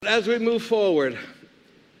as we move forward,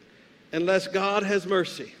 unless God has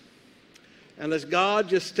mercy, unless God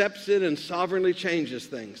just steps in and sovereignly changes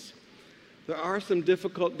things, there are some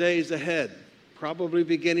difficult days ahead, probably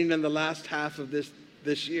beginning in the last half of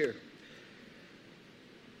this year.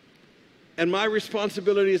 And my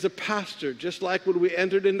responsibility as a pastor, just like when we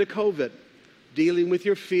entered into COVID, dealing with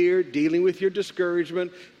your fear, dealing with your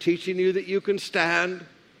discouragement, teaching you that you can stand,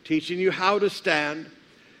 teaching you how to stand.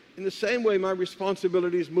 In the same way, my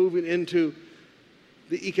responsibility is moving into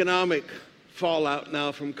the economic fallout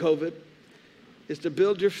now from COVID, is to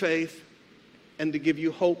build your faith and to give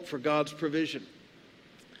you hope for God's provision.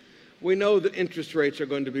 We know that interest rates are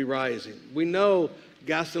going to be rising. We know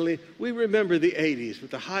gasoline. We remember the 80s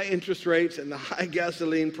with the high interest rates and the high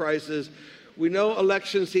gasoline prices. We know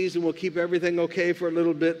election season will keep everything okay for a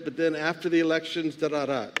little bit, but then after the elections,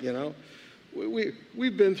 you know.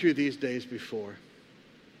 We've been through these days before.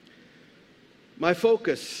 My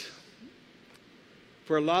focus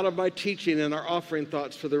for a lot of my teaching and our offering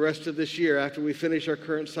thoughts for the rest of this year after we finish our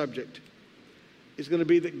current subject is going to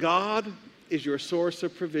be that God is your source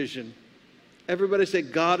of provision. Everybody say,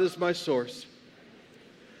 God is my source.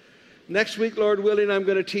 Next week, Lord willing, I'm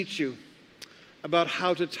going to teach you about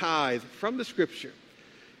how to tithe from the Scripture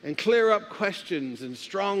and clear up questions and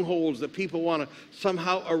strongholds that people want to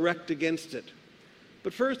somehow erect against it.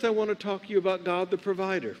 But first, I want to talk to you about God the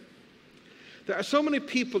provider. There are so many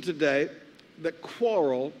people today that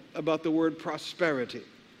quarrel about the word prosperity,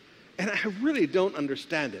 and I really don't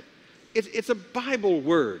understand it. It's a Bible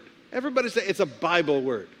word. Everybody say it's a Bible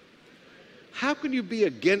word. How can you be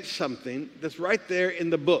against something that's right there in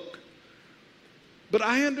the book? But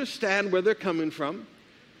I understand where they're coming from.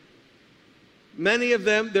 Many of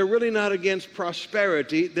them, they're really not against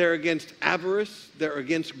prosperity. They're against avarice. They're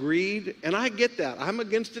against greed. And I get that. I'm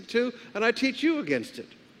against it too, and I teach you against it.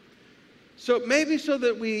 So maybe so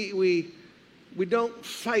that we don't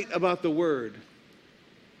fight about the word,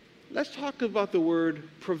 let's talk about the word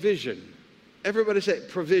provision. Everybody say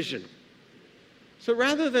provision. So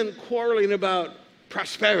rather than quarreling about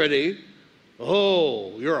prosperity,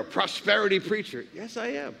 oh, you're a prosperity preacher. Yes, I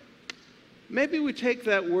am. Maybe we take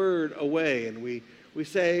that word away and we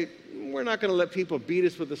say, we're not going to let people beat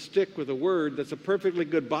us with a stick with a word that's a perfectly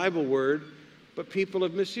good Bible word, but people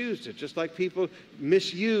have misused it, just like people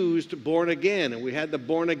misused born again, and we had the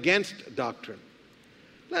born against doctrine.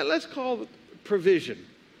 Let's call it provision.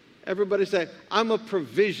 Everybody say, I'm a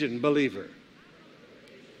provision believer.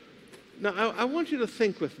 Now, I want you to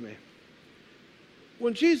think with me.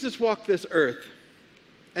 When Jesus walked this earth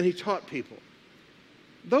and he taught people,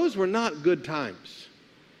 those were not good times.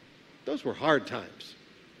 Those were hard times.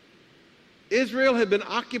 Israel had been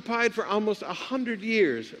occupied for almost 100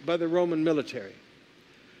 years by the Roman military.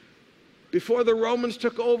 Before the Romans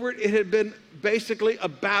took over, it had been basically a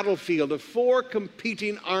battlefield of 4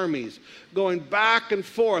 competing armies going back and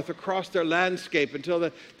forth across their landscape until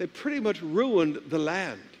they pretty much ruined the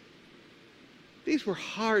land. These were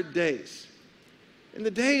hard days. In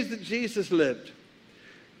the days that Jesus lived,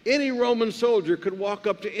 any Roman soldier could walk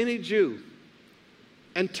up to any Jew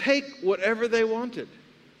and take whatever they wanted,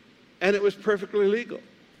 and it was perfectly legal.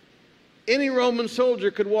 Any Roman soldier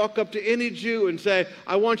could walk up to any Jew and say,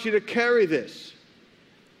 I want you to carry this.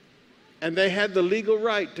 And they had the legal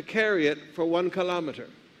right to carry it for 1 kilometer.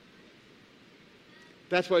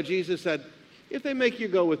 That's why Jesus said, if they make you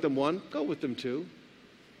go with them 1, go with them 2.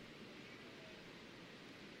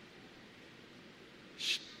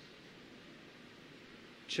 Shh.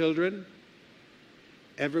 Children,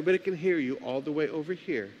 everybody can hear you all the way over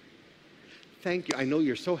here. Thank you. I know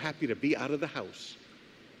you're so happy to be out of the house.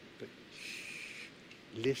 But shh,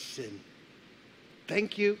 listen.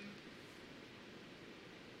 Thank you.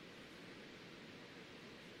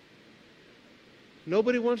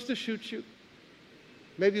 Nobody wants to shoot you.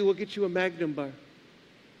 Maybe we'll get you a Magnum bar.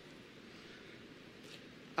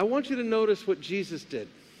 I want you to notice what Jesus did.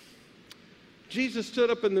 Jesus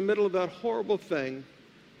stood up in the middle of that horrible thing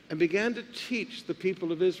and began to teach the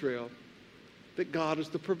people of Israel that God is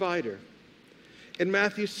the provider. In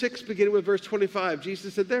Matthew 6, beginning with verse 25,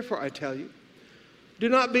 Jesus said, therefore I tell you, do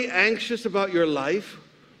not be anxious about your life,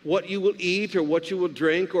 what you will eat or what you will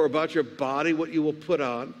drink, or about your body, what you will put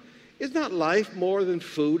on. Is not life more than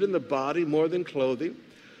food, and the body more than clothing?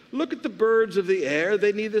 Look at the birds of the air.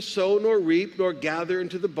 They neither sow nor reap nor gather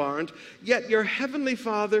into the barns, yet your heavenly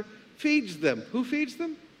Father feeds them. Who feeds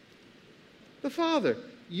them? The Father.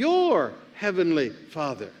 Your heavenly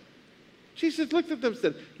Father. Jesus looked at them and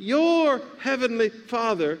said, your heavenly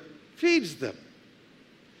Father feeds them.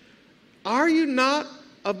 Are you not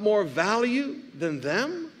of more value than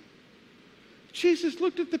them? Jesus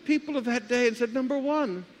looked at the people of that day and said, number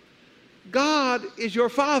one, God is your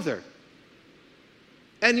Father.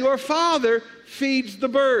 And your Father feeds the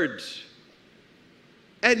birds.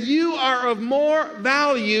 And you are of more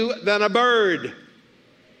value than a bird.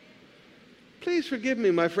 Please forgive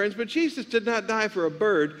me, my friends, but Jesus did not die for a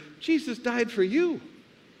bird. Jesus died for you.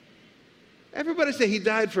 Everybody say, He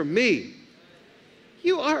died for me.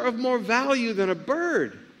 You are of more value than a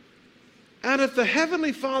bird. And if the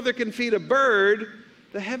Heavenly Father can feed a bird,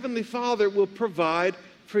 the Heavenly Father will provide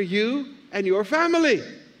for you and your family.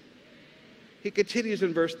 He continues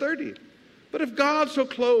in verse 30. But if God so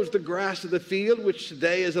clothes the grass of the field, which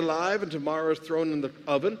today is alive and tomorrow is thrown in the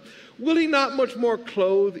oven, will He not much more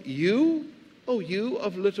clothe you, O you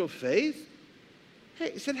of little faith?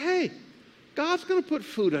 He said, hey, God's going to put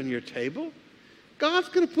food on your table. God's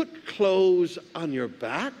going to put clothes on your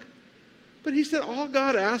back. But He said all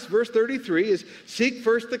God asks, verse 33, is seek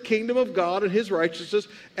first the kingdom of God and His righteousness,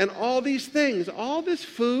 and all these things, all this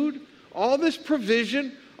food, all this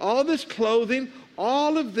provision, all this clothing,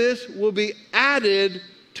 all of this will be added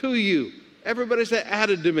to you. Everybody say,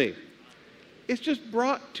 added to me. It's just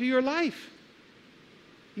brought to your life.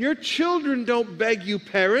 Your children don't beg you,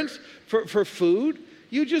 parents, for food.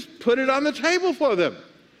 You just put it on the table for them.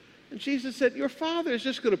 And Jesus said, your Father is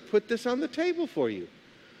just going to put this on the table for you.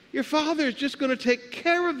 Your Father is just going to take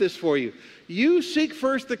care of this for you. You seek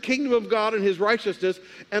first the kingdom of God and His righteousness,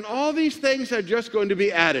 and all these things are just going to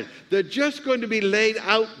be added. They're just going to be laid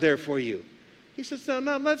out there for you. He says, no,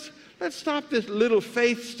 let's stop this little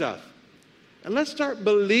faith stuff, and let's start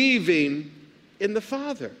believing in the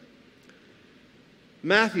Father.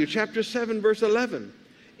 Matthew chapter 7, verse 11.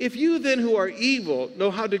 If you then who are evil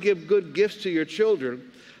know how to give good gifts to your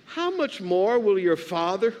children, how much more will your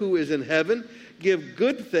Father who is in heaven give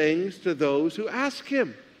good things to those who ask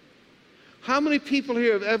Him? How many people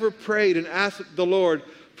here have ever prayed and asked the Lord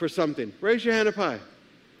for something? Raise your hand up high.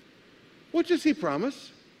 What does He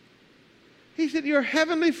promise? He said, your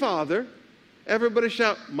heavenly Father, everybody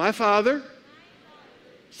shout, my Father,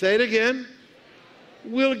 say it again,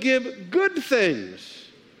 will give good things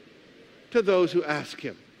to those who ask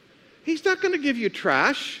Him. He's not going to give you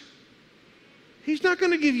trash. He's not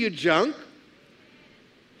going to give you junk.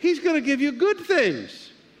 He's going to give you good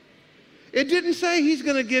things. It didn't say He's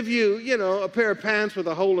going to give you, a pair of pants with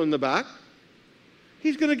a hole in the back.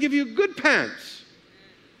 He's going to give you good pants.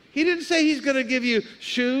 He didn't say He's going to give you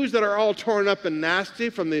shoes that are all torn up and nasty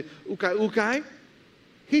from the ukai.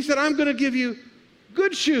 He said, I'm going to give you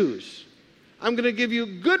good shoes. I'm going to give you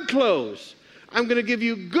good clothes. I'm going to give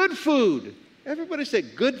you good food. Everybody say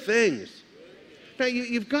good things. Now,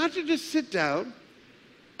 you've got to just sit down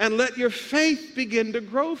and let your faith begin to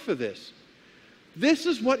grow for this. This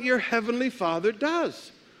is what your Heavenly Father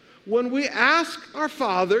does. When we ask our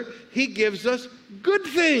Father, He gives us good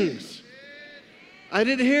things. I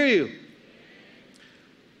didn't hear you.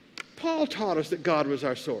 Paul taught us that God was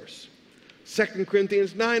our source. 2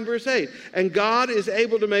 Corinthians 9, verse 8. And God is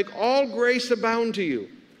able to make all grace abound to you,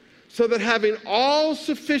 so that having all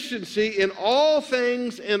sufficiency in all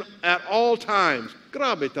things and at all times.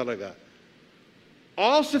 Grabe talaga.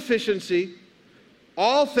 All sufficiency,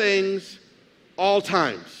 all things, all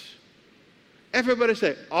times. Everybody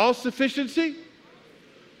say, all sufficiency,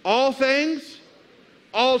 all things,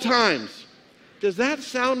 all times. Does that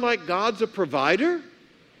sound like God's a provider?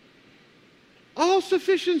 All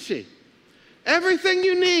sufficiency. Everything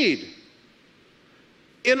you need.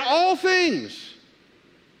 In all things.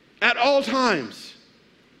 At all times.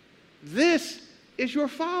 This is your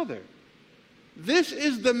Father. This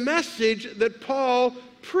is the message that Paul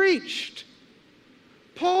preached.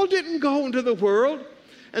 Paul didn't go into the world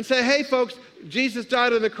and say, hey folks, Jesus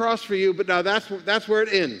died on the cross for you, but now that's where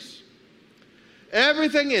it ends.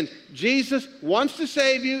 Everything ends. Jesus wants to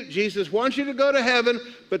save you. Jesus wants you to go to heaven,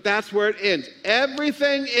 but that's where it ends.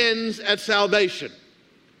 Everything ends at salvation.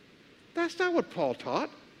 That's not what Paul taught.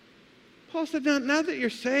 Paul said, now that you're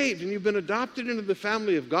saved and you've been adopted into the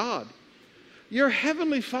family of God, your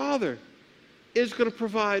Heavenly Father is going to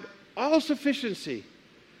provide all sufficiency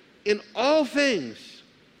in all things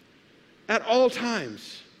at all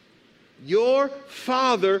times. Your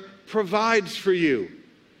Father provides for you.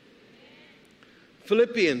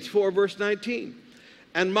 Philippians 4, verse 19.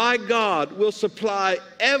 And my God will supply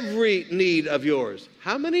every need of yours.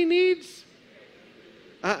 How many needs?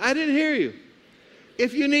 I didn't hear you.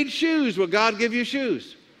 If you need shoes, will God give you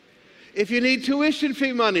shoes? If you need tuition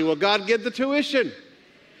fee money, will God give the tuition?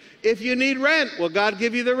 If you need rent, will God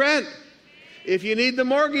give you the rent? If you need the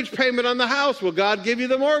mortgage payment on the house, will God give you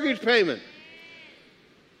the mortgage payment?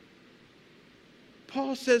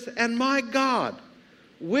 Paul says, and my God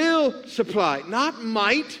will supply, not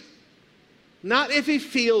might, not if he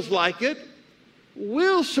feels like it,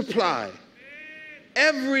 will supply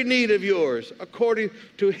every need of yours according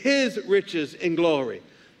to his riches in glory.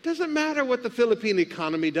 Doesn't matter what the Philippine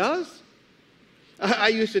economy does. I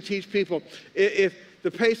used to teach people, if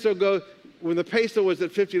the peso goes, when the peso was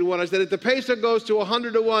at 50 to 1, I said, if the peso goes to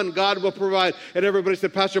 100 to 1, God will provide. And everybody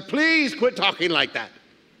said, Pastor, please quit talking like that.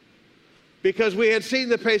 Because we had seen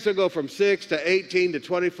the peso go from 6 to 18 to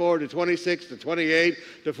 24 to 26 to 28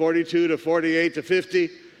 to 42 to 48 to 50.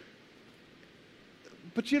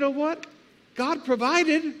 But you know what? God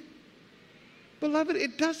provided. Beloved,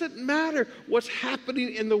 it doesn't matter what's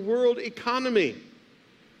happening in the world economy.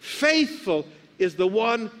 Faithful is the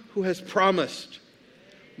one who has promised.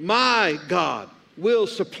 My God will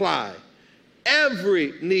supply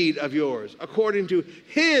every need of yours according to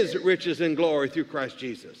his riches and glory through Christ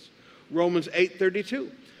Jesus. Romans 8:32.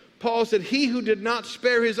 Paul said, he who did not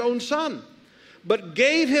spare his own son, but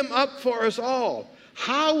gave him up for us all,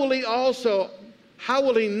 how will he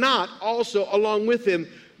not also along with him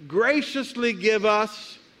graciously give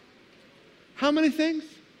us how many things?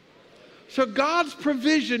 So God's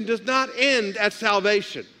provision does not end at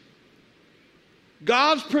salvation.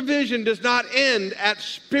 God's provision does not end at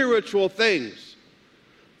spiritual things.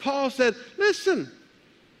 Paul said, listen,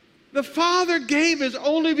 the Father gave his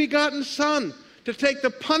only begotten Son to take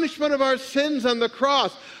the punishment of our sins on the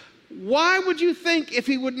cross. Why would you think if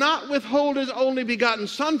he would not withhold his only begotten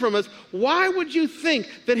Son from us, why would you think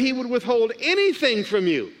that he would withhold anything from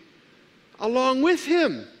you? Along with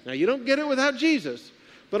him, now you don't get it without Jesus,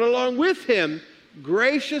 but along with him,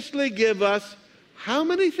 graciously give us how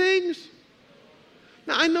many things?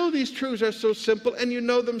 Now, I know these truths are so simple and you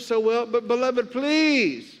know them so well, but beloved,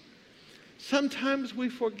 please, sometimes we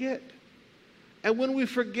forget. And when we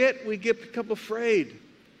forget, we become afraid.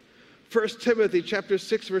 1 Timothy chapter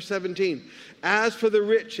 6, verse 17. As for the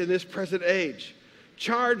rich in this present age,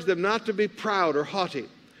 charge them not to be proud or haughty,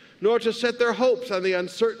 nor to set their hopes on the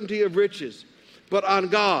uncertainty of riches, but on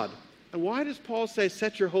God. And why does Paul say,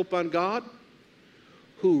 set your hope on God?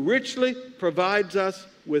 Who richly provides us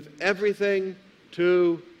with everything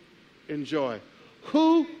to enjoy.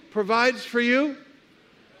 Who provides for you?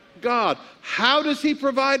 God. How does he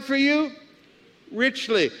provide for you?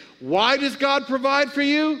 Richly. Why does God provide for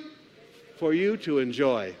you? For you to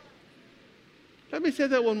enjoy. Let me say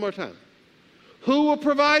that one more time. Who will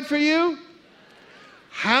provide for you?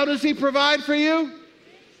 How does he provide for you?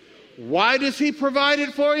 Why does he provide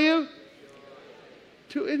it for you?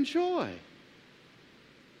 To enjoy.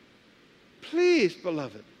 Please,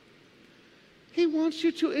 beloved. He wants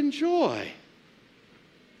you to enjoy.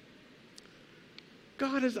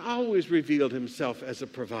 God has always revealed himself as a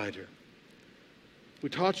provider. We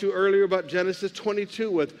taught you earlier about Genesis 22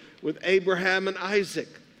 with Abraham and Isaac.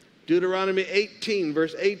 Deuteronomy 18,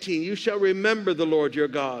 verse 18, you shall remember the Lord your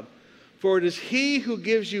God, for it is he who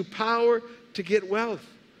gives you power to get wealth.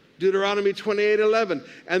 Deuteronomy 28:11,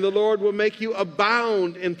 and the Lord will make you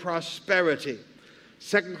abound in prosperity.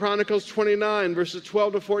 2 Chronicles 29, verses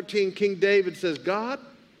 12 to 14, King David says, God,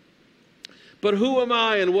 but who am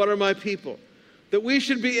I and what are my people, that we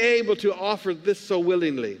should be able to offer this so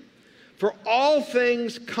willingly? For all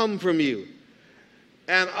things come from you,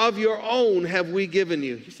 and of your own have we given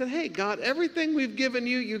you. He said, hey, God, everything we've given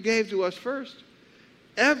you, you gave to us first.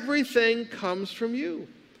 Everything comes from you.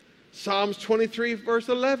 Psalms 23, verse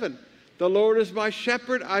 11, the Lord is my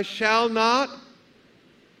shepherd, I shall not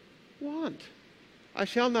want. I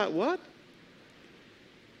shall not what?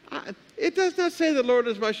 It does not say the Lord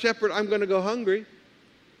is my shepherd, I'm going to go hungry.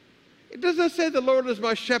 It does not say the Lord is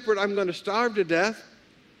my shepherd, I'm going to starve to death.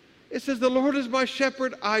 It says the Lord is my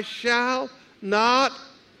shepherd, I shall not.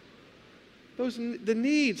 The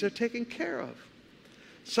needs are taken care of.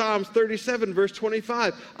 Psalms 37, verse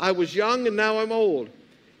 25, I was young and now I'm old,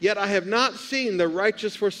 yet I have not seen the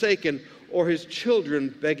righteous forsaken or his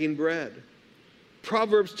children begging bread.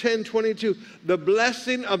 Proverbs 10:22, the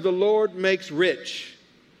blessing of the Lord makes rich.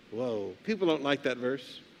 Whoa, people don't like that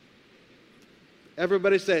verse.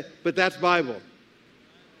 Everybody say, but that's Bible.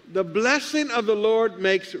 The blessing of the Lord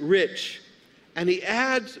makes rich, and he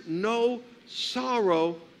adds no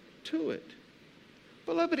sorrow to it.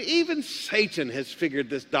 Beloved, even Satan has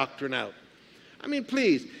figured this doctrine out. I mean,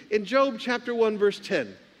 please, in Job chapter 1, verse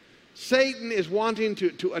 10, Satan is wanting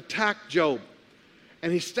to attack Job,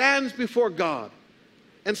 and he stands before God.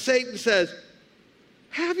 And Satan says,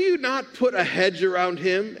 have you not put a hedge around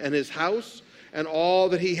him and his house and all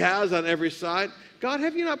that he has on every side? God,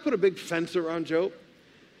 have you not put a big fence around Job?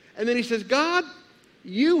 And then he says, God,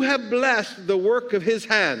 you have blessed the work of his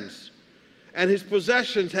hands, and his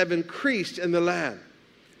possessions have increased in the land.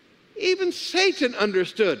 Even Satan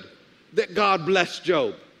understood that God blessed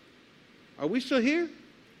Job. Are we still here?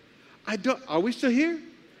 Are we still here?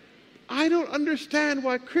 I don't understand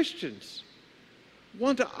why Christians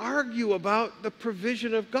want to argue about the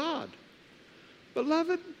provision of God.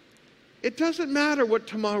 Beloved, it doesn't matter what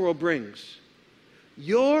tomorrow brings.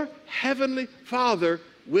 Your heavenly Father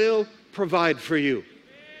will provide for you.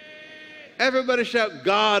 Everybody shout,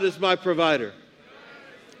 God is my provider.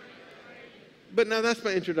 But now that's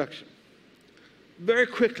my introduction. Very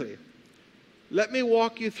quickly, let me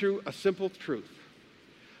walk you through a simple truth.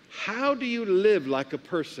 How do you live like a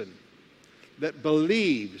person that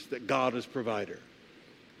believes that God is provider?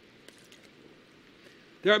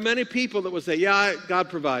 There are many people that will say, yeah, God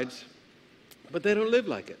provides, but they don't live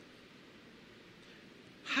like it.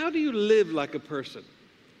 How do you live like a person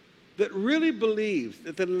that really believes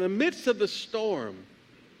that in the midst of the storm,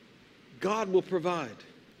 God will provide?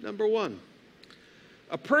 Number one,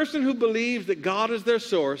 a person who believes that God is their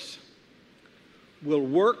source will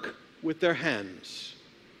work with their hands.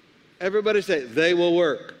 Everybody say, they will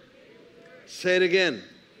work. Say it again.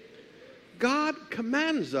 God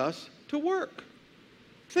commands us to work.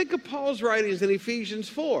 Think of Paul's writings in Ephesians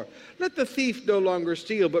 4. Let the thief no longer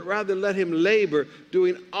steal, but rather let him labor,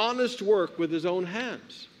 doing honest work with his own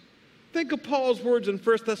hands. Think of Paul's words in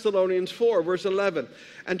 1 Thessalonians 4, verse 11.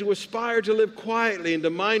 And to aspire to live quietly and to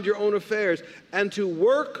mind your own affairs and to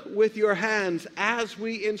work with your hands as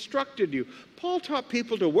we instructed you. Paul taught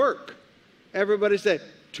people to work. Everybody say,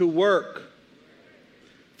 to work.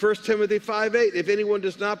 1 Timothy 5:8, if anyone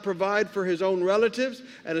does not provide for his own relatives,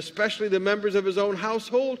 and especially the members of his own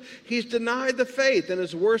household, he's denied the faith and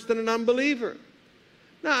is worse than an unbeliever.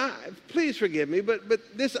 Now, please forgive me, but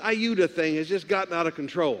this IUTA thing has just gotten out of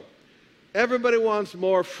control. Everybody wants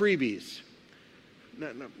more freebies. Now,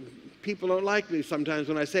 people don't like me sometimes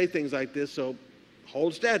when I say things like this, so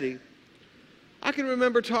hold steady. I can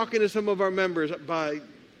remember talking to some of our members by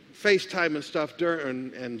FaceTime and stuff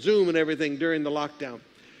and Zoom and everything during the lockdown.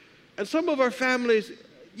 And some of our families,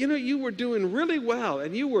 you were doing really well,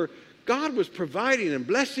 and God was providing and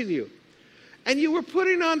blessing you. And you were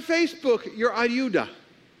putting on Facebook your ayuda,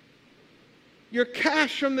 your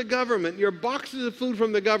cash from the government, your boxes of food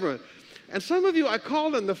from the government. And some of you, I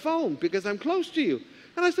called on the phone because I'm close to you.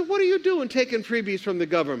 And I said, what are you doing taking freebies from the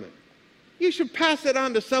government? You should pass it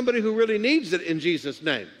on to somebody who really needs it in Jesus'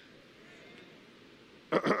 name.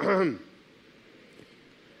 I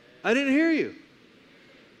didn't hear you.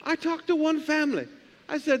 I talked to one family.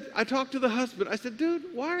 I talked to the husband. I said, dude,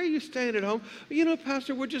 why are you staying at home?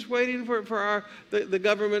 Pastor, we're just waiting for the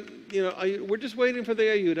government, we're just waiting for the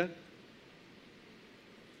ayuda.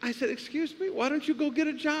 I said, excuse me, why don't you go get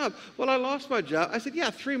a job? Well, I lost my job. I said, yeah,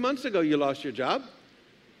 3 months ago you lost your job.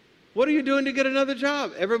 What are you doing to get another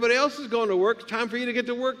job? Everybody else is going to work. It's time for you to get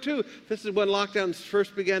to work too. This is when lockdowns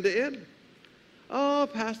first began to end. Oh,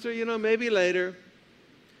 Pastor, maybe later.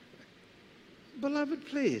 Beloved,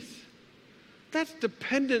 please, that's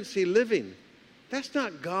dependency living. That's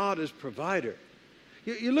not God as provider.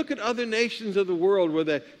 You look at other nations of the world where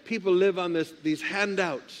the people live on these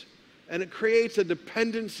handouts, and it creates a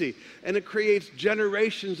dependency, and it creates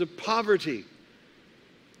generations of poverty.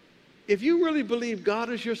 If you really believe God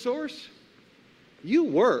is your source, you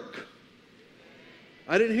work.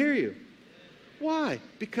 I didn't hear you. Why?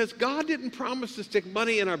 Because God didn't promise to stick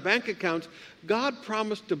money in our bank accounts. God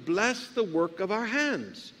promised to bless the work of our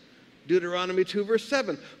hands. Deuteronomy 2, verse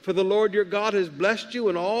 7. For the Lord your God has blessed you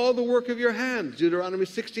in all the work of your hands. Deuteronomy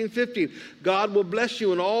 16:15. God will bless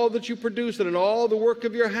you in all that you produce and in all the work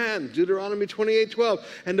of your hands. Deuteronomy 28:12.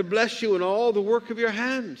 And to bless you in all the work of your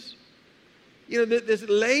hands. This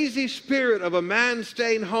lazy spirit of a man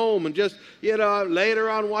staying home and just, later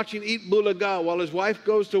on watching Eat Bulaga while his wife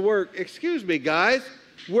goes to work. Excuse me, guys.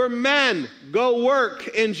 We're men. Go work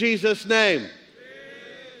in Jesus' name.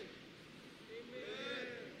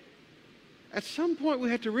 At some point we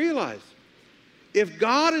have to realize, if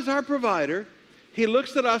God is our provider, he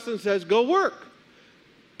looks at us and says, go work.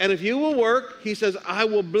 And if you will work, he says, I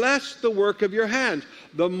will bless the work of your hands.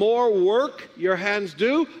 The more work your hands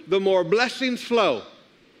do, the more blessings flow.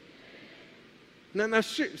 Now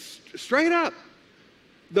straight up.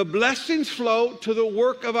 The blessings flow to the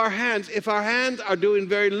work of our hands. If our hands are doing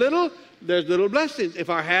very little, there's little blessings. If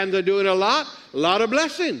our hands are doing a lot of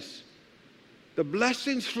blessings. The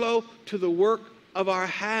blessings flow to the work of our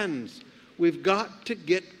hands. We've got to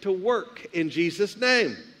get to work in Jesus'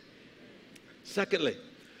 name. Secondly,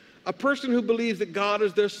 a person who believes that God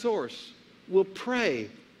is their source will pray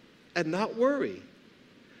and not worry.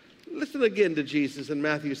 Listen again to Jesus in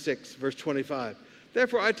Matthew 6, verse 25.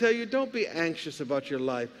 Therefore, I tell you, don't be anxious about your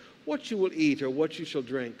life, what you will eat or what you shall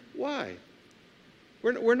drink. Why?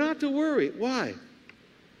 We're not to worry. Why?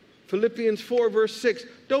 Philippians 4, verse 6,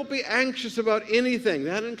 don't be anxious about anything.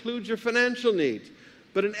 That includes your financial needs.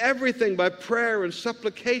 But in everything, by prayer and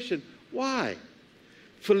supplication. Why?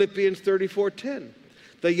 Philippians 34:10,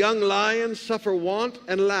 the young lions suffer want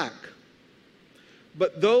and lack,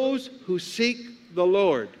 but those who seek the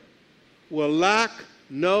Lord will lack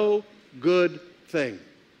no good thing.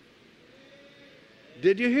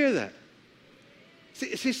 Did you hear that?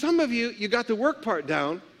 See, some of you got the work part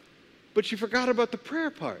down, but you forgot about the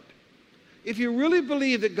prayer part. If you really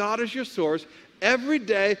believe that God is your source, every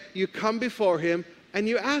day you come before Him and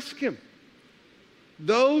you ask Him.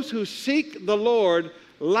 Those who seek the Lord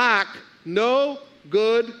lack no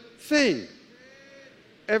good thing.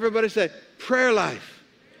 Everybody say, prayer life,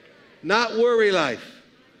 not worry life.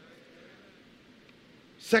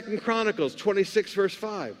 2 Chronicles 26, verse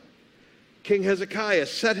 5. King Hezekiah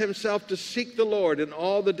set himself to seek the Lord in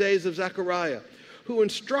all the days of Zechariah, who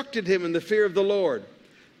instructed him in the fear of the Lord.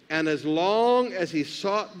 And as long as he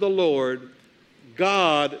sought the Lord,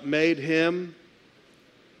 God made him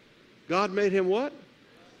what?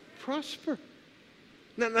 Prosper.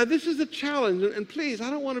 Now this is a challenge, and please, I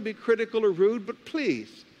don't want to be critical or rude, but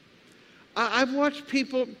please. I've watched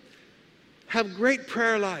people have great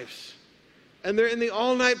prayer lives, and they're in the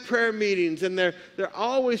all-night prayer meetings, and they're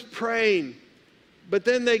always praying, but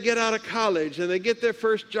then they get out of college, and they get their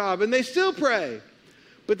first job, and they still pray.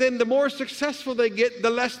 But then the more successful they get, the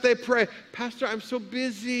less they pray. Pastor, I'm so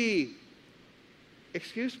busy.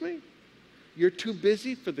 Excuse me? You're too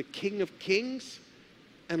busy for the King of Kings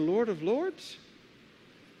and Lord of Lords?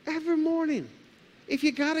 Every morning. If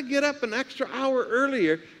you got to get up an extra hour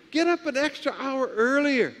earlier, get up an extra hour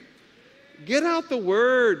earlier. Get out the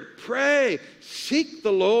Word. Pray. Seek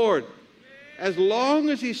the Lord. As long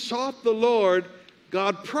as he sought the Lord,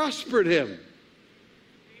 God prospered him.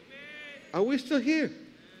 Are we still here?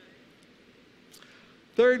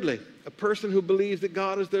 Thirdly, a person who believes that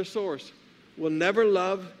God is their source will never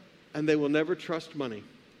love and they will never trust money.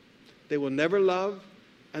 They will never love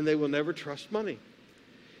and they will never trust money.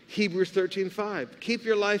 Hebrews 13:5, keep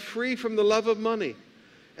your life free from the love of money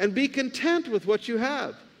and be content with what you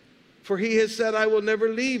have. For he has said, I will never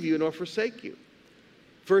leave you nor forsake you.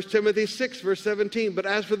 1 Timothy 6, verse 17, but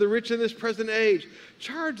as for the rich in this present age,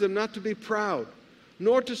 charge them not to be proud,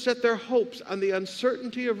 nor to set their hopes on the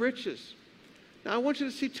uncertainty of riches. Now, I want you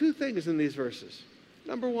to see two things in these verses.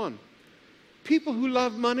 Number one, people who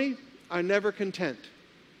love money are never content.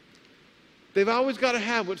 They've always got to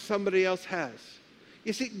have what somebody else has.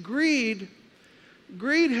 You see, greed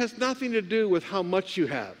has nothing to do with how much you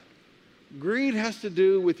have. Greed has to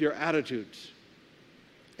do with your attitudes.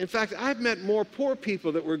 In fact, I've met more poor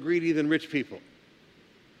people that were greedy than rich people.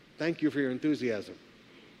 Thank you for your enthusiasm.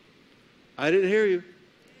 I didn't hear you.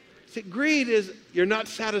 See, greed is you're not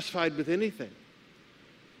satisfied with anything.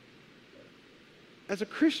 As a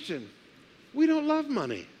Christian, we don't love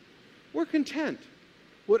money. We're content.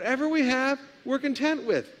 Whatever we have, we're content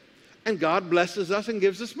with. And God blesses us and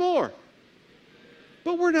gives us more.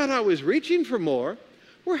 But we're not always reaching for more.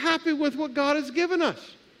 We're happy with what God has given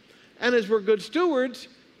us. And as we're good stewards,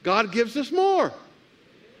 God gives us more.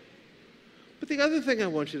 But the other thing I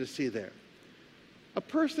want you to see there, a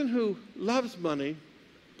person who loves money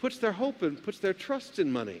puts their hope in, puts their trust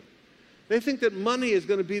in money. They think that money is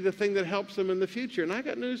going to be the thing that helps them in the future. And I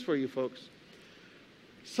got news for you folks.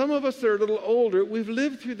 Some of us that are a little older, we've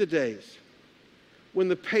lived through the days when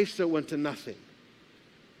the peso went to nothing.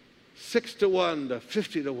 6 to 1 to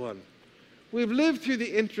 50 to 1. We've lived through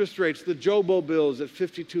the interest rates, the Jobo bills at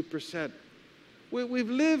 52%. We've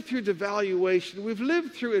lived through devaluation. We've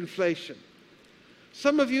lived through inflation.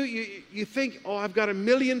 Some of you think, oh, I've got 1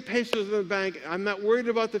 million pesos in the bank. I'm not worried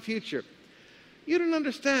about the future. You don't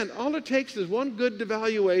understand. All it takes is one good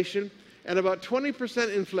devaluation and about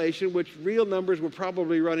 20% inflation, which real numbers we're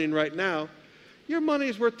probably running right now. Your money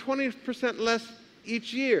is worth 20% less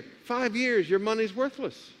each year. 5 years, your money's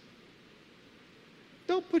worthless.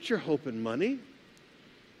 Don't put your hope in money.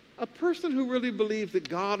 A person who really believes that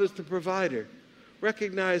God is the provider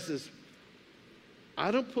recognizes,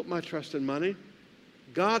 I don't put my trust in money.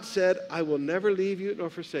 God said, I will never leave you nor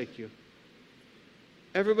forsake you.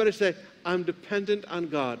 Everybody say, I'm dependent on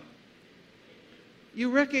God.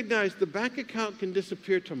 You recognize the bank account can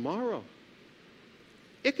disappear tomorrow.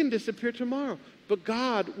 It can disappear tomorrow, but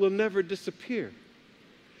God will never disappear.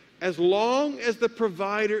 As long as the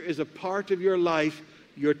provider is a part of your life,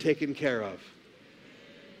 you're taken care of.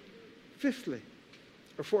 Fourthly,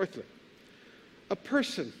 a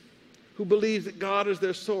person who believes that God is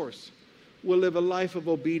their source will live a life of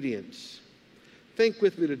obedience. Think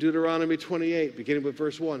with me to Deuteronomy 28, beginning with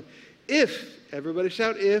verse 1. everybody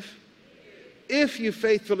shout if you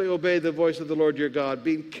faithfully obey the voice of the Lord your God,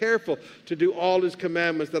 being careful to do all his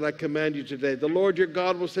commandments that I command you today, the Lord your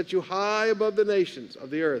God will set you high above the nations of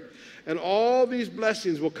the earth, and all these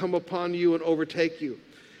blessings will come upon you and overtake you.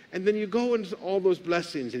 And then you go into all those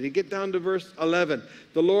blessings, and you get down to verse 11.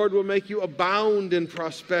 The Lord will make you abound in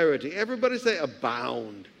prosperity. Everybody say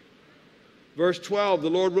abound. Verse 12, the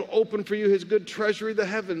Lord will open for you his good treasury, the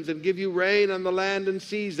heavens, and give you rain on the land and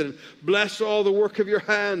seas, and bless all the work of your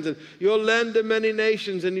hands, and you'll lend to many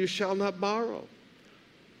nations, and you shall not borrow.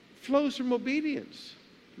 Flows from obedience.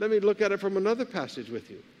 Let me look at it from another passage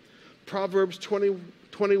with you. Proverbs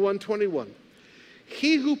 21:21.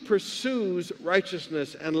 He who pursues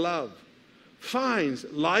righteousness and love finds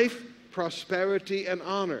life, prosperity, and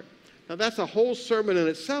honor. Now that's a whole sermon in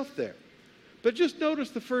itself there. But just notice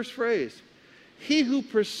the first phrase. He who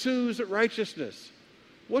pursues righteousness.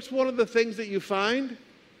 What's one of the things that you find?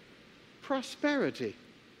 Prosperity.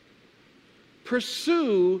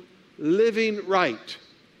 Pursue living right.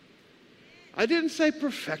 I didn't say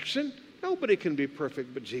perfection. Nobody can be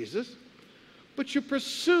perfect but Jesus. But you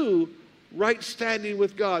pursue right standing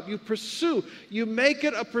with God. You make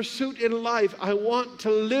it a pursuit in life. I want to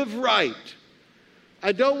live right.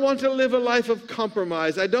 I don't want to live a life of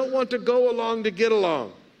compromise. I don't want to go along to get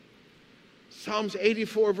along. Psalms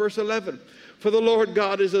 84, verse 11. For the Lord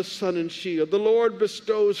God is a sun and shield. The Lord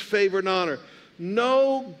bestows favor and honor.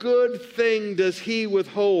 No good thing does he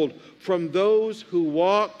withhold from those who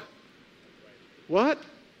walk. What?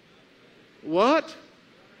 What?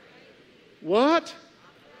 What?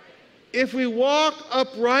 If we walk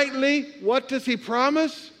uprightly, what does he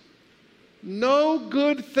promise? No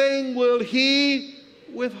good thing will he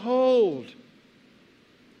withhold.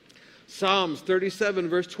 Psalms 37,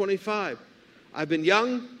 verse 25. I've been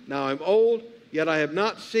young, now I'm old, yet I have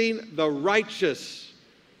not seen the righteous,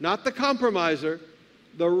 not the compromiser,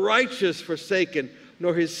 the righteous forsaken,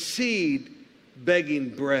 nor his seed begging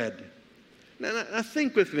bread. Now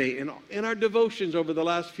think with me, in our devotions over the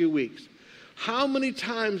last few weeks, how many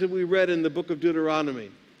times have we read in the book of Deuteronomy,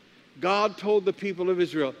 God told the people of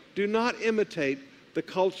Israel, do not imitate the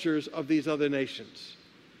cultures of these other nations.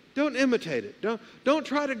 Don't imitate it. Don't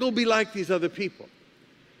try to go be like these other people.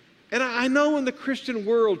 And I know in the Christian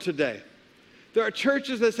world today, there are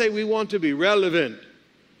churches that say we want to be relevant.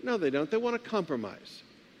 No, they don't. They want to compromise.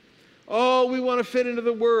 Oh, we want to fit into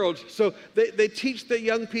the world. So they teach their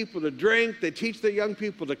young people to drink. They teach their young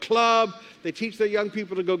people to club. They teach their young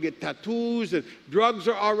people to go get tattoos, and drugs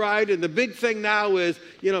are all right. And the big thing now is,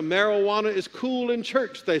 marijuana is cool in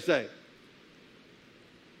church, they say.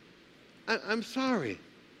 I'm sorry.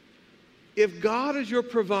 If God is your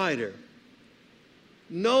provider,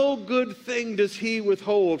 no good thing does he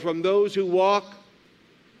withhold from those who walk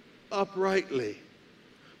uprightly.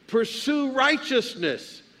 Pursue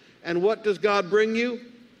righteousness. And what does God bring you?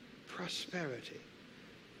 Prosperity.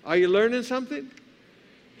 Are you learning something?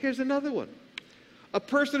 Here's another one. A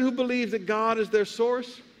person who believes that God is their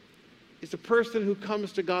source is a person who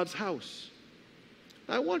comes to God's house.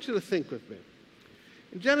 Now, I want you to think with me.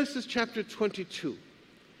 In Genesis chapter 22,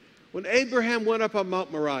 when Abraham went up on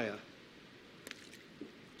Mount Moriah,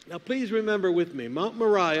 now please remember with me, Mount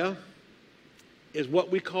Moriah is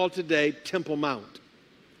what we call today Temple Mount.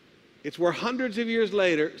 It's where hundreds of years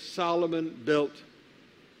later Solomon built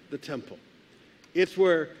the temple. It's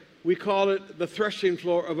where we call it the threshing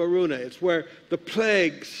floor of Araunah. It's where the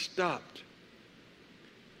plague stopped.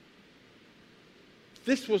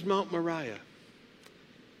 This was Mount Moriah.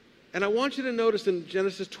 And I want you to notice in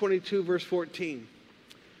Genesis 22, verse 14,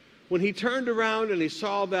 when he turned around and he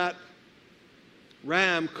saw that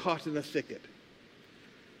ram caught in a thicket.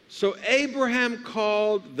 So Abraham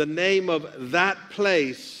called the name of that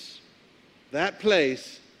place,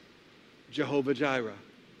 Jehovah Jireh.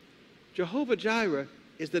 Jehovah Jireh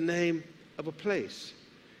is the name of a place.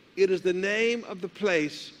 It is the name of the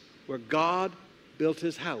place where God built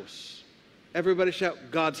his house. Everybody shout,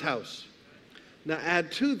 God's house. Now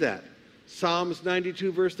add to that, Psalms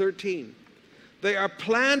 92, verse 13. They are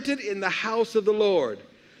planted in the house of the Lord.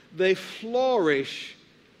 They flourish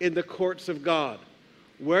in the courts of God.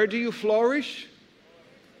 Where do you flourish?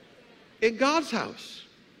 In God's house.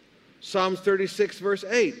 Psalms 36, verse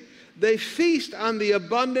 8. They feast on the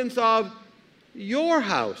abundance of your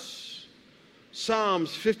house.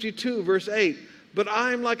 Psalms 52, verse 8. But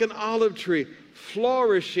I am like an olive tree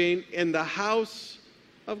flourishing in the house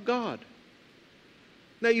of God.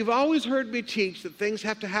 Now, you've always heard me teach that things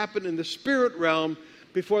have to happen in the spirit realm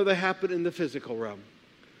before they happen in the physical realm.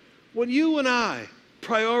 When you and I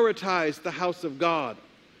prioritize the house of God,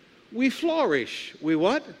 we flourish. We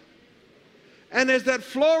what? And as that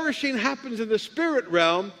flourishing happens in the spirit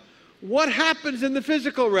realm, what happens in the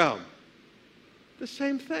physical realm? The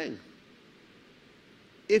same thing.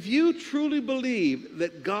 If you truly believe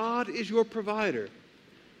that God is your provider,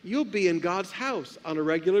 you'll be in God's house on a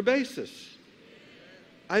regular basis.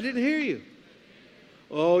 I didn't hear you.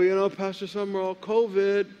 Oh, you know, Pastor Summerall,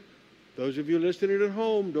 COVID. Those of you listening at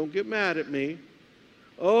home, don't get mad at me.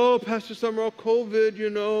 Oh, Pastor Summerall, COVID, you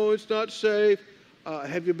know, it's not safe.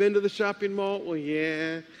 Have you been to the shopping mall? Well,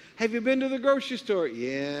 yeah. Have you been to the grocery store?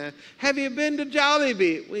 Yeah. Have you been to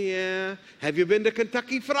Jollibee? Well, yeah. Have you been to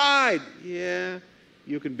Kentucky Fried? Yeah.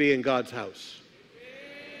 You can be in God's house.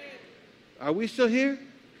 Are we still here?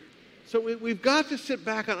 So we've got to sit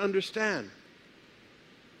back and understand.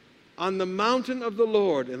 On the mountain of the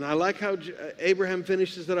Lord, and I like how Abraham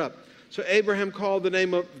finishes it up. So Abraham called the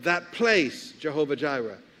name of that place Jehovah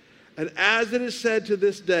Jireh. And as it is said to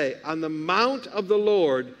this day, on the mount of the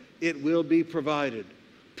Lord it will be provided.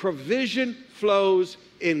 Provision flows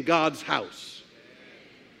in God's house.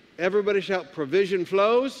 Everybody shout, provision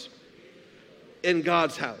flows in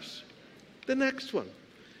God's house. The next one.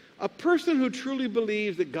 A person who truly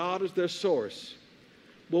believes that God is their source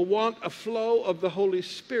will want a flow of the Holy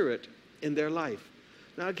Spirit in their life.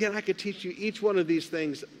 Now again, I could teach you each one of these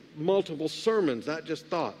things, multiple sermons, not just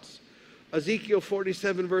thoughts. Ezekiel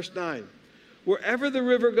 47 verse 9. Wherever the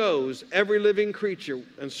river goes, every living creature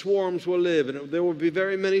and swarms will live, and there will be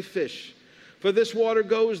very many fish. For this water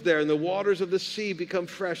goes there, and the waters of the sea become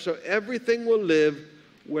fresh, so everything will live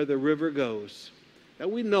where the river goes. Now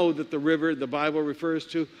we know that the river, the Bible refers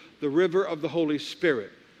to the river of the Holy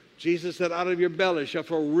Spirit. Jesus said, out of your belly shall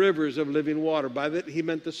flow rivers of living water. By that he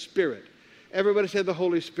meant the Spirit. Everybody said the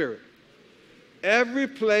Holy Spirit. Every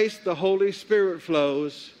place the Holy Spirit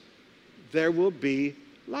flows, there will be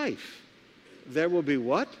life. There will be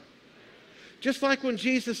what? Just like when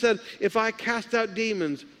Jesus said, if I cast out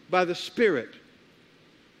demons by the Spirit.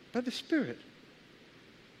 By the Spirit.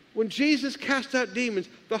 When Jesus cast out demons,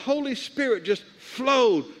 the Holy Spirit just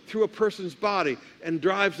flowed through a person's body and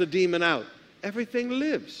drives the demon out. Everything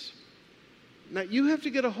lives. Now, you have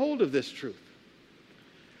to get a hold of this truth.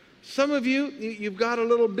 Some of you, you've got a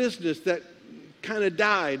little business that kind of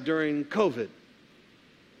died during COVID.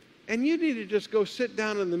 And you need to just go sit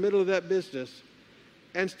down in the middle of that business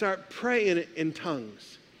and start praying in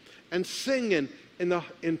tongues and singing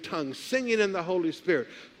in tongues, singing in the Holy Spirit,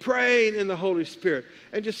 praying in the Holy Spirit,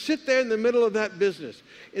 and just sit there in the middle of that business,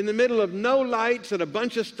 in the middle of no lights and a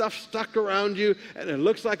bunch of stuff stuck around you, and it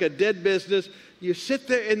looks like a dead business. You sit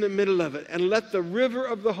there in the middle of it and let the river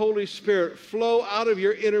of the Holy Spirit flow out of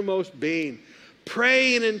your innermost being,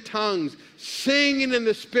 praying in tongues, singing in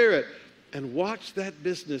the Spirit, and watch that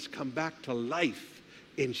business come back to life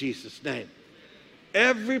in Jesus' name.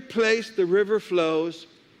 Every place the river flows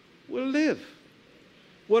will live.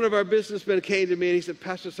 One of our businessmen came to me and he said,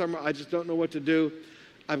 Pastor Summer, I just don't know what to do.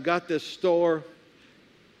 I've got this store.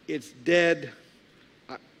 It's dead.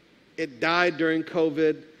 It died during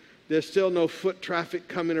COVID. There's still no foot traffic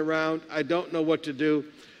coming around. I don't know what to do.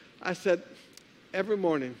 I said, every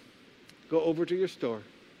morning, go over to your store.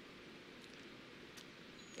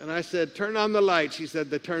 And I said, turn on the lights. He said,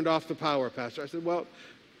 they turned off the power, Pastor. I said, well,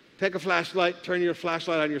 take a flashlight, turn your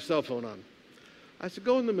flashlight on your cell phone on. I said,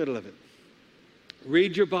 go in the middle of it.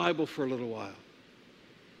 Read your Bible for a little while.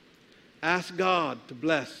 Ask God to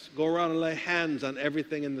bless. Go around and lay hands on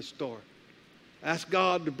everything in the store. Ask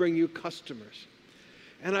God to bring you customers.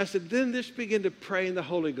 And I said, then just begin to pray in the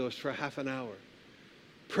Holy Ghost for half an hour.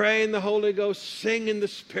 Pray in the Holy Ghost, sing in the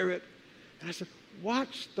Spirit. And I said,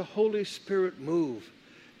 watch the Holy Spirit move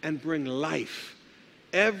and bring life.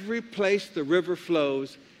 Every place the river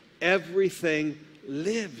flows, everything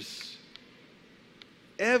lives.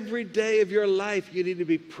 Every day of your life, you need to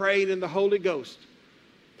be praying in the Holy Ghost.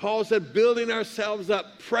 Paul said, building ourselves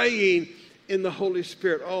up, praying in the Holy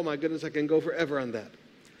Spirit. Oh my goodness, I can go forever on that.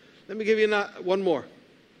 Let me give you one more.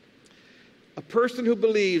 A person who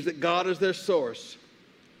believes that God is their source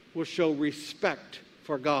will show respect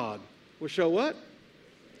for God. Will show what?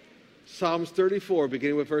 Psalms 34,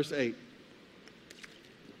 beginning with verse 8.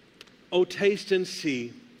 Oh, taste and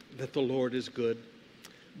see that the Lord is good.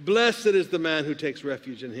 Blessed is the man who takes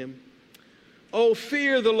refuge in him. Oh,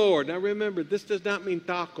 fear the Lord. Now remember, this does not mean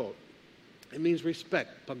taco. It means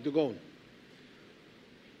respect, pagdugon.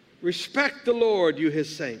 Respect the Lord, you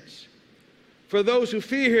his saints. For those who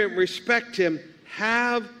fear him, respect him,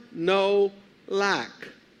 have no lack.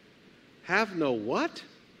 Have no what?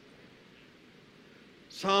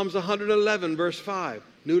 Psalms 111, verse 5,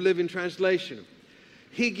 New Living Translation.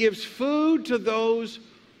 He gives food to those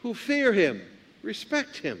who fear him.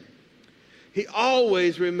 Respect him. He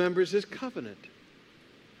always remembers his covenant.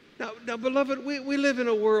 Now beloved, we live in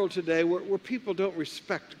a world today where people don't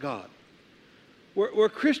respect God. Where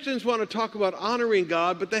Christians want to talk about honoring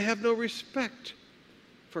God, but they have no respect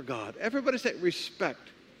for God. Everybody say respect.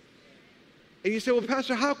 And you say, well,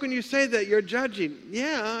 Pastor, how can you say that? You're judging.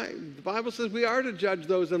 Yeah, the Bible says we are to judge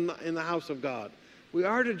those in the house of God. We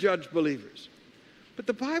are to judge believers. But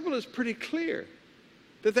the Bible is pretty clear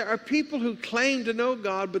that there are people who claim to know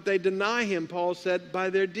God, but they deny him, Paul said, by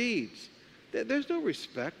their deeds. There's no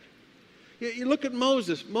respect. You look at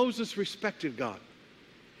Moses. Moses respected God.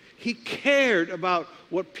 He cared about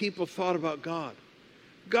what people thought about God.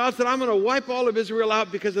 God said, I'm going to wipe all of Israel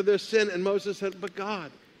out because of their sin. And Moses said, but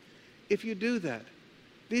God, if you do that,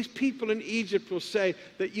 these people in Egypt will say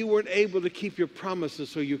that you weren't able to keep your promises,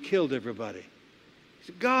 so you killed everybody. He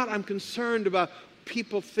said, God, I'm concerned about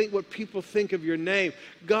what people think of your name.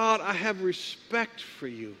 God, I have respect for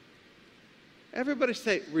you. Everybody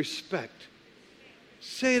say respect.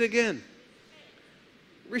 Say it again.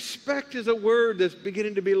 Respect is a word that's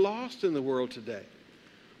beginning to be lost in the world today.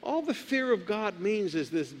 All the fear of God means is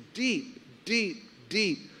this deep, deep,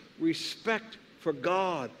 deep respect for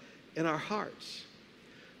God in our hearts.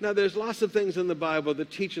 Now, there's lots of things in the Bible that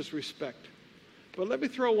teach us respect. But let me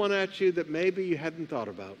throw one at you that maybe you hadn't thought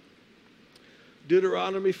about.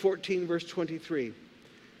 Deuteronomy 14, verse 23.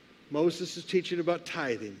 Moses is teaching about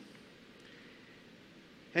tithing.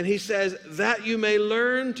 And he says, that you may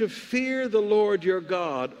learn to fear the Lord your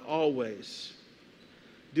God always.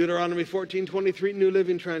 Deuteronomy 14:23, New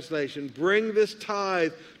Living Translation. Bring this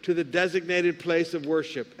tithe to the designated place of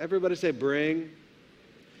worship. Everybody say, bring.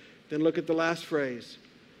 Then look at the last phrase.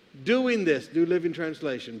 Doing this, New Living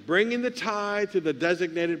Translation. Bringing the tithe to the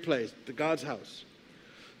designated place, to God's house.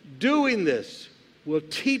 Doing this will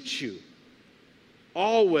teach you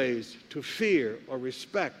always to fear or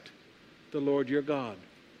respect the Lord your God.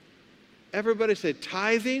 Everybody say,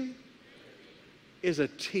 tithing is a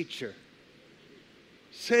teacher.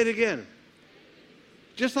 Say it again.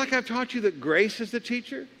 Just like I've taught you that grace is the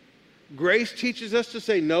teacher, grace teaches us to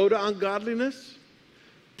say no to ungodliness.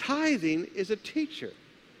 Tithing is a teacher.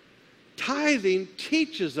 Tithing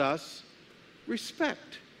teaches us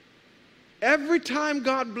respect. Every time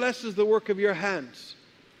God blesses the work of your hands,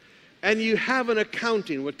 and you have an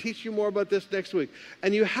accounting, we'll teach you more about this next week,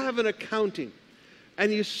 and you have an accounting,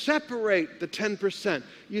 and you separate the 10%.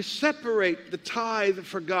 You separate the tithe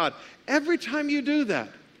for God. Every time you do that,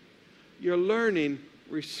 you're learning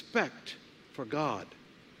respect for God.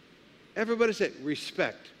 Everybody say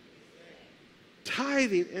respect.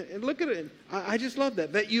 Tithing, and look at it. I just love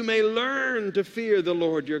that. That you may learn to fear the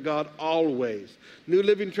Lord your God always. New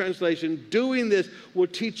Living Translation, doing this will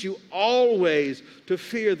teach you always to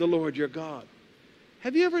fear the Lord your God.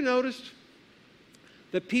 Have you ever noticed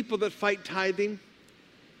that people that fight tithing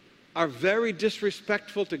are very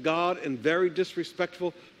disrespectful to God and very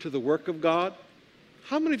disrespectful to the work of God?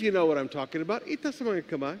 How many of you know what I'm talking about?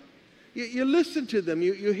 You listen to them,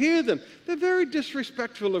 you hear them. They're very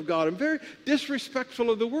disrespectful of God and very disrespectful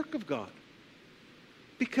of the work of God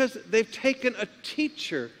because they've taken a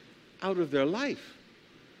teacher out of their life.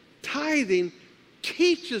 Tithing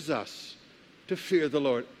teaches us to fear the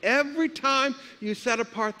Lord. Every time you set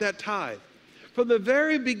apart that tithe, from the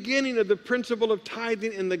very beginning of the principle of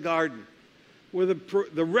tithing in the garden, where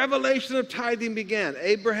the revelation of tithing began,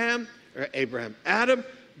 Adam,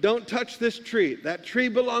 don't touch this tree. That tree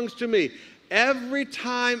belongs to me. Every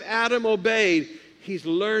time Adam obeyed, he's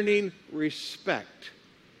learning respect.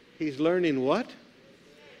 He's learning what?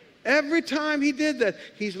 Every time he did that,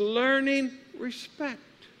 he's learning respect.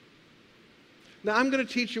 Now, I'm going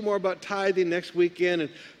to teach you more about tithing next weekend,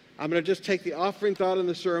 and I'm going to just take the offering thought in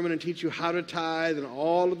the sermon and teach you how to tithe and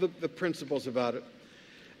all of the principles about it.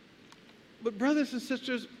 But brothers and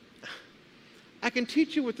sisters, I can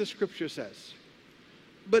teach you what the Scripture says.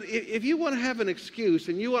 But if you want to have an excuse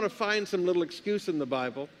and you want to find some little excuse in the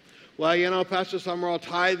Bible, well, you know, Pastor Summerall,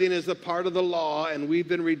 tithing is a part of the law and we've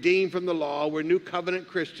been redeemed from the law. We're new covenant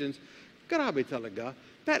Christians.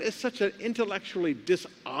 That is such an intellectually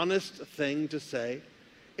dishonest thing to say.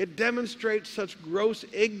 It demonstrates such gross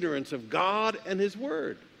ignorance of God and His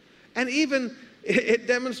Word. And even it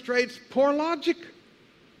demonstrates poor logic.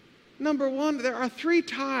 Number one, there are 3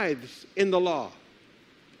 tithes in the law.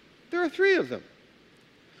 There are 3 of them.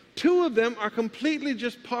 2 of them are completely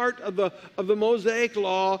just part of the Mosaic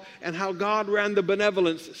law and how God ran the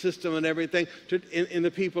benevolence system and everything in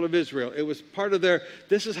the people of Israel. It was part of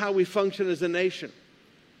this is how we function as a nation.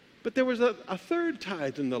 But there was a 3rd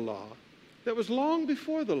tithe in the law that was long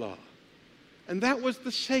before the law. And that was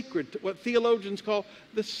the sacred, what theologians call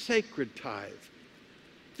the sacred tithe.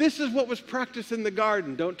 This is what was practiced in the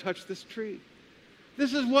garden. Don't touch this tree.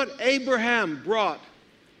 This is what Abraham brought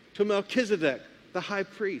to Melchizedek, the high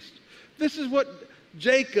priest. This is what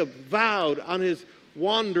Jacob vowed on his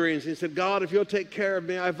wanderings. He said, God, if you'll take care of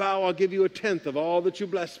me, I vow I'll give you 1/10 of all that you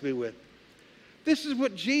bless me with. This is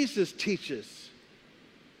what Jesus teaches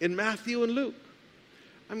in Matthew and Luke.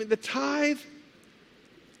 I mean, the tithe,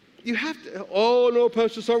 you have to, oh no,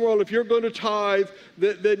 Pastor Summerall, if you're going to tithe,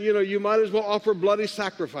 then you might as well offer bloody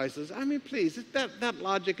sacrifices. I mean, please, that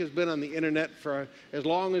logic has been on the internet for as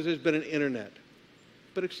long as there's been an internet.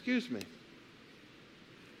 But excuse me,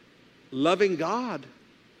 loving God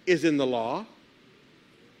is in the law.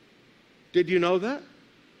 Did you know that?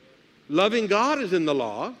 Loving God is in the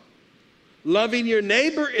law. Loving your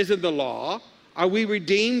neighbor is in the law. Are we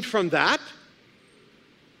redeemed from that?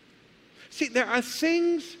 See, there are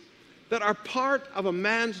things that are part of a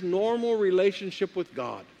man's normal relationship with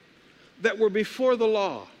God that were before the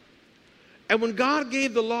law. And when God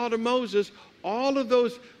gave the law to Moses, all of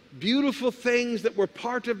those beautiful things that were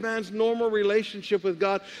part of man's normal relationship with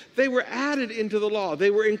God, they were added into the law.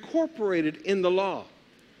 They were incorporated in the law.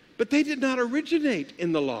 But they did not originate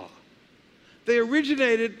in the law. They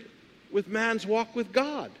originated with man's walk with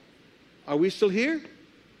God. Are we still here?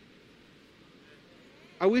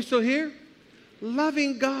 Are we still here?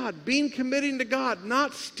 Loving God, being committing to God,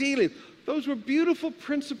 not stealing. Those were beautiful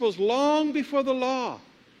principles long before the law.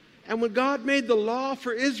 And when God made the law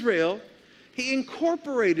for Israel, He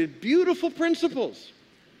incorporated beautiful principles.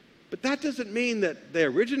 But that doesn't mean that they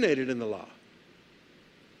originated in the law.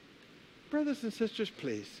 Brothers and sisters,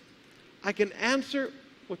 please, I can answer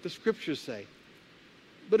what the scriptures say.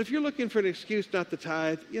 But if you're looking for an excuse not to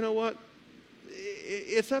tithe, you know what?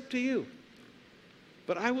 It's up to you.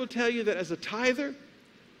 But I will tell you that as a tither,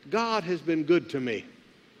 God has been good to me.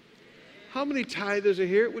 How many tithers are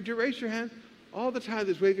here? Would you raise your hand? All the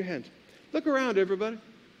tithers, wave your hands. Look around, everybody.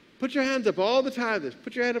 Put your hands up, all the tithers.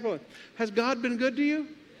 Put your hand up. Has God been good to you?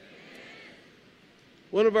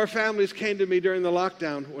 One of our families came to me during the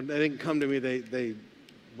lockdown. When they didn't come to me, they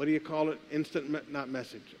what do you call it?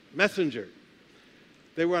 Messenger.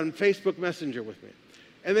 They were on Facebook Messenger with me.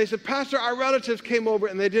 And they said, Pastor, our relatives came over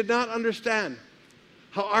and they did not understand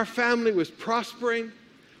how our family was prospering.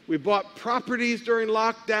 We bought properties during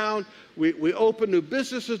lockdown. We opened new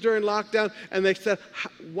businesses during lockdown. And they said,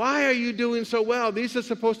 why are you doing so well? These are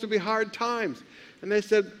supposed to be hard times. And they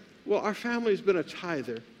said, well, our family's been a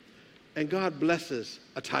tither, and God blesses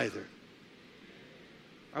a tither.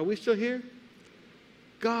 Are we still here?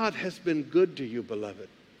 God has been good to you, beloved.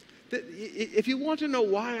 If you want to know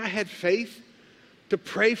why I had faith to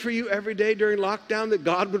pray for you every day during lockdown that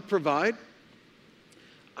God would provide,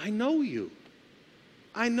 I know you.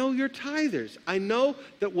 I know you're tithers. I know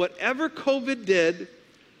that whatever COVID did,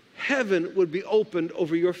 heaven would be opened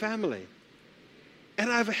over your family.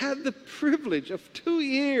 And I've had the privilege of 2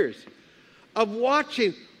 years of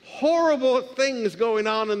watching horrible things going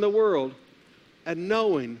on in the world and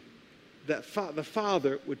knowing that the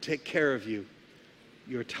Father would take care of you,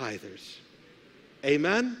 your tithers.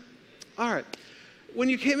 Amen? All right. When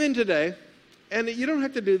you came in today, and you don't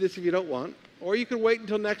have to do this if you don't want, or you can wait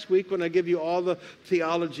until next week when I give you all the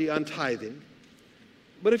theology on tithing.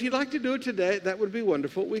 But if you'd like to do it today, that would be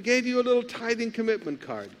wonderful. We gave you a little tithing commitment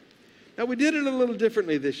card. Now, we did it a little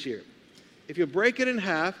differently this year. If you break it in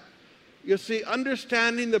half, you'll see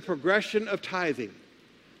understanding the progression of tithing.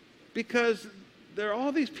 Because there are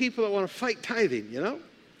all these people that want to fight tithing, you know?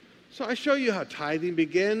 So I show you how tithing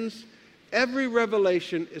begins. Every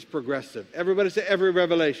revelation is progressive. Everybody say every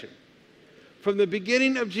revelation. From the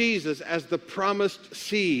beginning of Jesus as the promised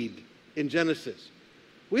seed in Genesis.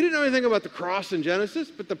 We didn't know anything about the cross in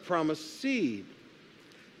Genesis, but the promised seed.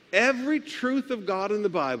 Every truth of God in the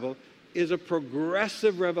Bible is a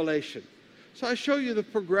progressive revelation. So I show you the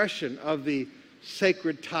progression of the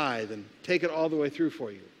sacred tithe and take it all the way through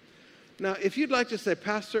for you. Now, if you'd like to say,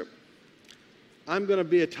 Pastor, I'm going to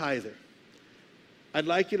be a tither, I'd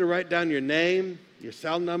like you to write down your name, your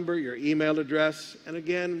cell number, your email address. And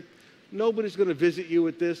again, nobody's going to visit you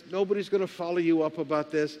with this. Nobody's going to follow you up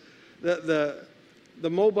about this. The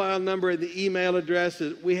mobile number and the email address,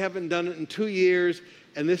 we haven't done it in 2 years,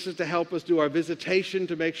 and this is to help us do our visitation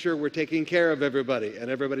to make sure we're taking care of everybody.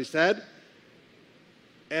 And everybody said?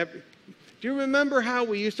 Do you remember how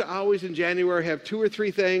we used to always in January have 2 or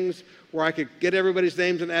 3 things where I could get everybody's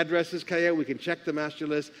names and addresses? We can check the master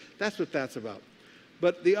list. That's what that's about.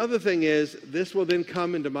 But the other thing is, this will then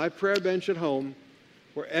come into my prayer bench at home,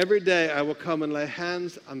 where every day I will come and lay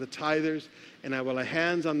hands on the tithers, and I will lay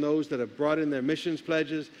hands on those that have brought in their missions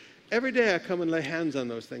pledges. Every day I come and lay hands on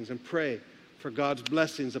those things and pray for God's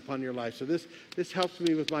blessings upon your life. So this helps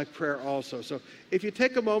me with my prayer also. So if you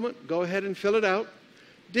take a moment, go ahead and fill it out.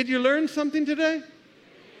 Did you learn something today?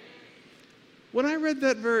 When I read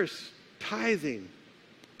that verse, tithing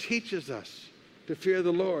teaches us to fear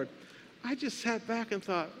the Lord, I just sat back and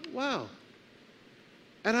thought, wow.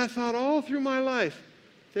 And I thought all through my life,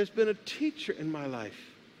 there's been a teacher in my life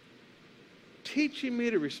teaching me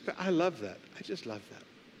to respect. I love that. I just love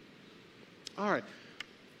that. All right.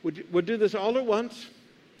 We'll do this all at once.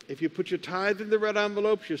 If you put your tithe in the red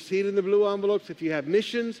envelopes, your seed in the blue envelopes. If you have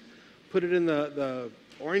missions, put it in the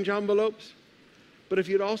orange envelopes. But if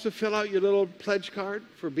you'd also fill out your little pledge card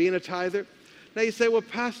for being a tither. Now you say, well,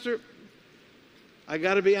 Pastor, I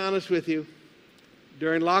got to be honest with you.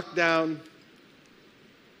 During lockdown,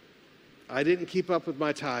 I didn't keep up with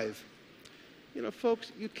my tithe. You know,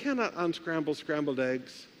 folks, you cannot unscramble scrambled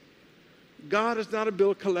eggs. God is not a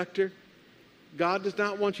bill collector. God does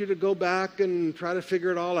not want you to go back and try to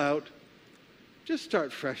figure it all out. Just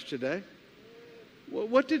start fresh today. Well,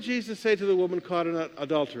 what did Jesus say to the woman caught in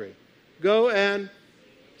adultery? Go and...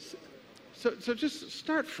 So just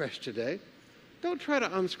start fresh today. Don't try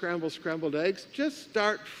to unscramble scrambled eggs. Just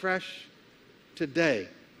start fresh today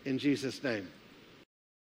in Jesus' name.